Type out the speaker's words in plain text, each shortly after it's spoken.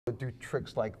do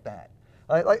tricks like that.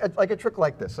 Like a trick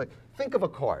like this. Like, think of a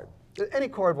card. Any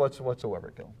card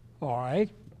whatsoever, Gil. All right.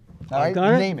 All right,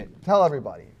 name it. Tell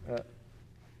everybody.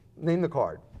 Name the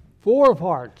card. 4 of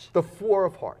hearts. The 4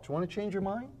 of hearts. Want to change your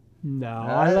mind? No,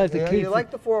 I like to keep, you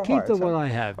like the 4 of hearts. Keep the one I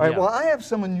have. All right, well, I have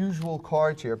some unusual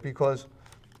cards here because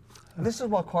this is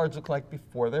what cards look like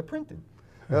before they're printed.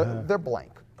 They're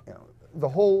blank. You know, the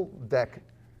whole deck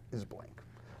is blank,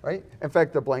 right? In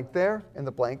fact, they're blank there and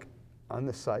the blank on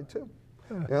this side too.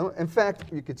 You know, in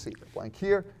fact, you could see the blank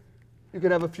here. You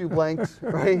could have a few blanks,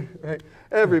 right?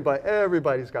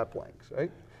 Everybody's got blanks,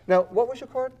 right? Now, what was your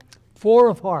card? 4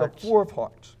 of hearts. The 4 of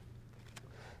hearts.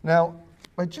 Now,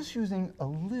 by just using a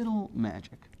little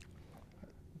magic,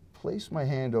 place my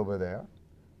hand over there,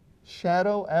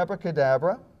 shadow,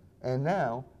 abracadabra, and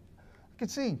now you can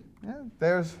see, yeah,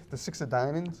 there's the 6 of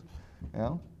diamonds. You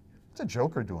know, it's a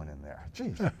joker doing in there.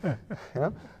 Jeez. You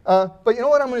know? But you know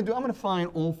what I'm going to do? I'm going to find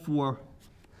all 4,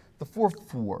 the 4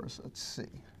 fours. Let's see.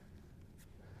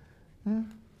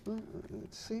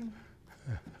 Let's see.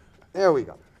 There we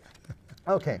go.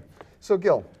 Okay. So,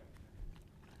 Gil,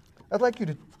 I'd like you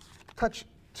to touch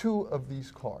 2 of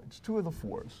these cards, 2 of the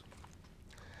 4s.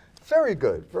 Very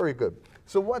good, very good.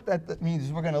 So what that means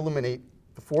is we're going to eliminate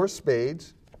the 4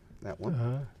 spades, that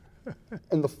one,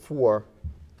 and the 4,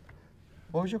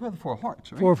 what was your card? The 4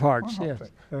 hearts, right? 4 of hearts, yes.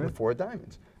 Right. And the 4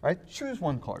 diamonds. All right, choose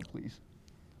one card, please.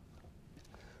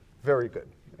 Very good,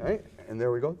 all right? And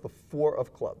there we go, the 4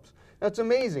 of clubs. That's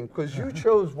amazing, because you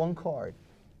chose one card,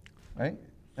 right?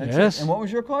 Yes. And what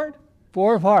was your card?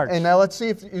 4 of hearts. And now let's see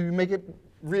if you make it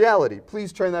reality.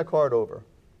 Please turn that card over.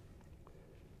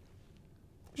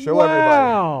 Show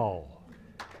wow.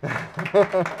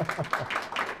 everybody.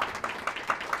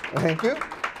 Thank you.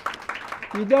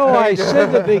 You know, I said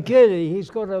at the beginning, he's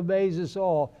going to amaze us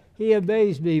all. He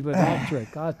amazed me with that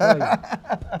trick, I'll tell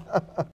you.